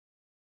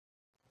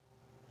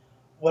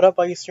What up,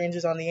 all you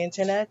strangers on the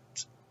internet?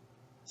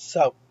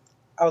 So,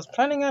 I was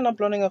planning on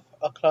uploading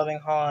a clothing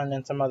haul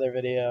and some other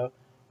video,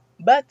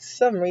 but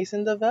some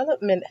recent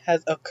development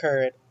has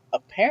occurred.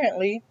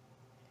 Apparently,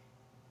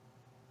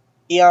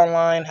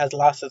 E-Online has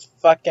lost its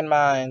fucking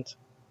mind.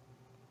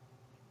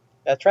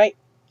 That's right,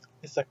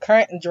 it's a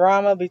current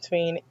drama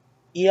between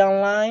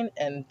E-Online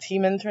and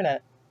Team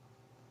Internet.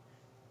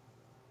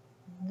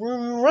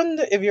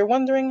 If you're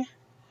wondering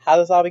how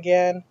this all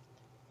began,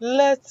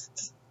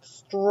 let's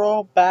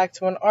stroll back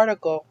to an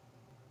article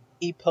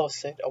he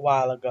posted a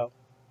while ago.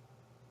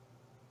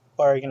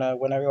 Or,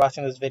 whenever you're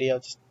watching this video,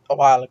 just a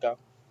while ago,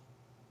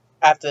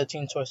 after the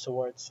Teen Choice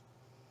Awards.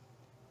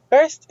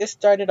 First, it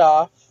started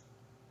off,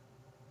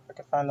 if I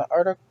can find the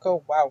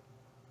article, wow.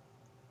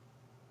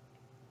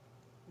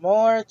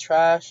 More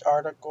trash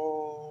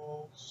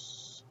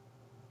articles.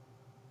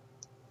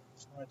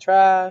 More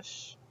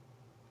trash.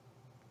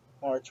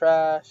 More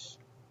trash.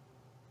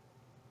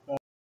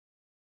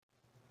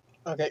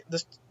 Okay,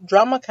 this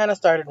drama kind of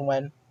started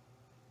when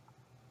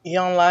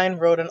E-Online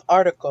wrote an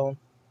article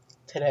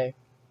today,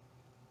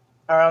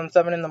 around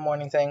 7 in the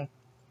morning, saying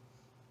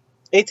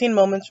 18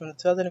 moments from the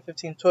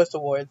 2015 Choice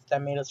Awards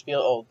that made us feel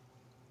old.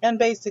 And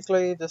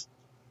basically, just,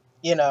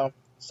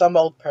 some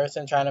old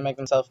person trying to make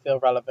themselves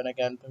feel relevant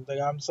again. Like,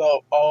 I'm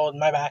so old,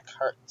 my back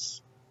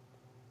hurts.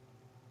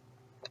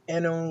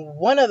 And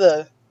one of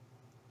the,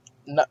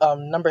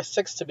 number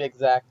 6 to be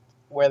exact,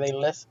 where they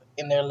list,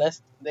 in their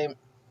list,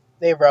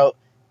 they wrote,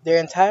 their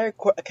entire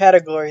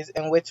categories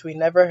in which we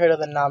never heard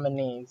of the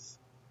nominees.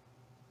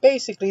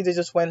 Basically, they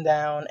just went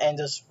down and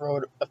just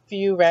wrote a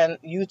few random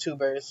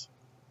YouTubers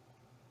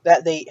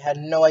that they had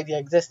no idea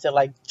existed,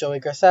 like Joey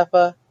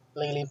Graceffa,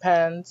 Lily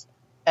Pans,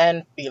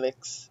 and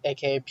Felix,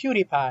 aka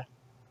PewDiePie.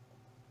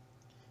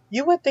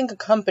 You would think a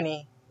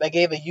company that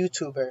gave a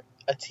YouTuber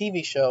a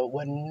TV show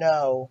would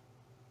know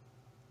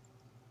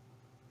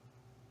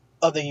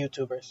other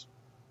YouTubers.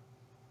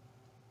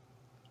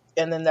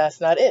 And then that's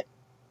not it.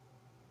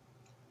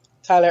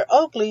 Tyler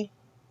Oakley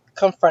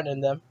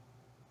confronted them.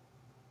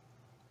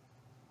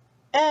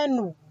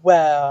 And,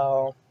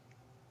 well,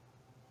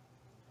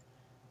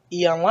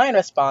 E-Online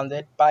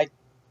responded by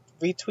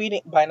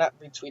tweeting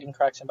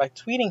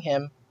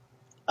him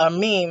a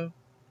meme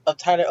of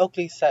Tyler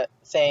Oakley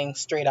saying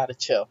straight out of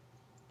chill.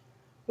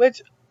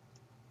 Which,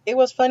 it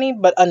was funny,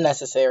 but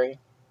unnecessary.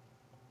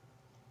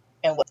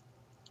 And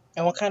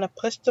what kind of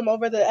pushed them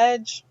over the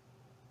edge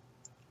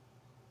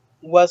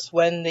was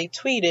when they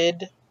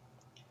tweeted,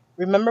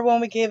 remember when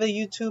we gave a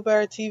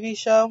YouTuber a TV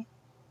show?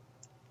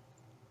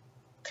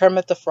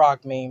 Kermit the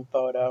Frog meme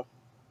photo.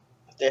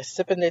 They're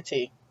sipping their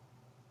tea.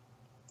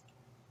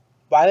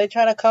 Why are they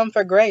trying to come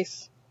for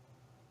grace?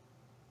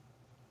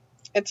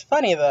 It's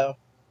funny though.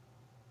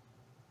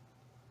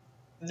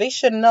 They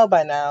should know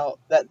by now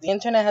that the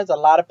internet has a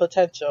lot of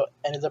potential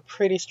and is a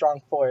pretty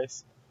strong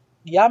force.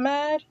 Y'all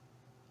mad?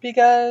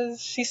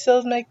 Because she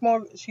still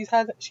she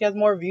has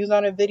more views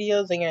on her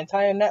videos than your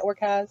entire network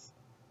has?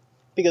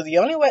 Because the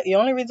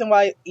only reason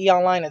why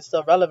E-Online is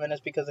still relevant is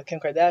because of Kim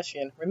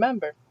Kardashian.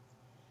 Remember,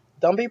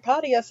 don't be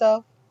proud of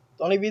yourself.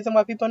 The only reason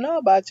why people know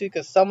about you is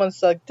because someone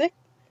sucked dick,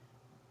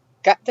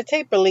 got the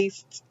tape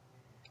released,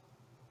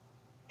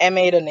 and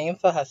made a name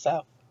for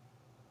herself.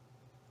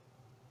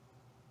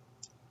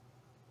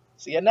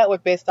 So your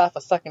network based off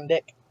of sucking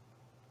dick.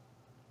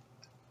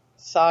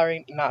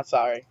 Sorry, not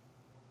sorry.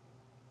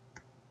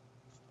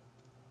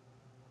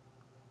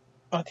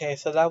 Okay,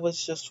 so that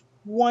was just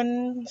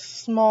one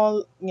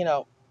small,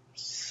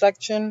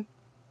 section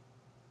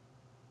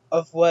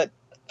of what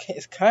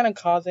is kind of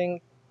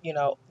causing,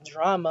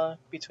 drama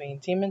between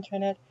Team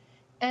Internet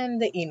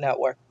and the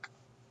E-Network.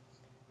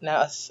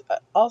 Now,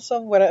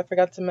 also, what I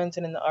forgot to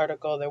mention in the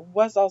article, there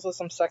was also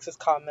some sexist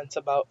comments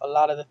about a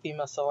lot of the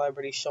female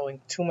celebrities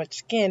showing too much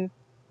skin,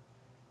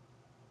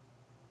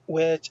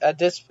 which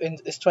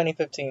it's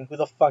 2015. Who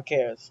the fuck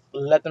cares?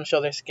 Let them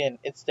show their skin.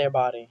 It's their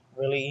body.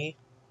 Really?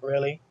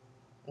 Really?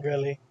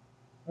 Really?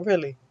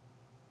 Really?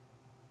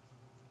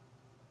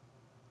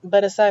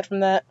 But aside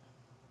from that,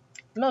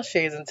 no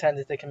shades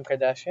intended to Kim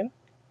Kardashian.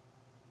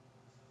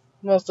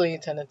 Mostly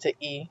intended to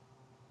E.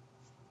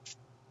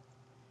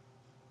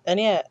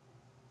 And yeah,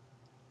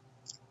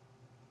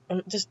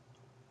 just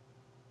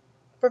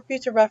for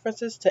future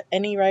references to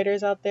any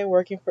writers out there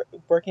working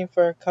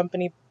for a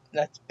company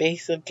that's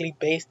basically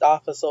based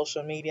off of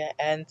social media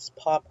and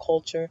pop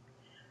culture,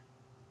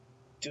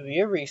 do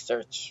your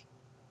research.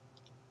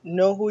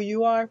 Know who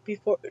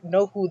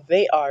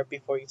they are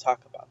before you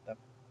talk about them.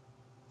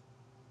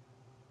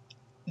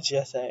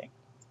 Just saying.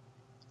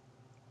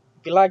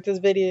 If you like this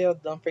video,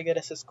 don't forget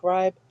to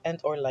subscribe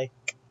and or like,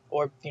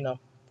 or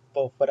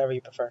both, whatever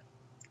you prefer.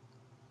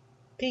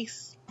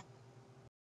 Peace.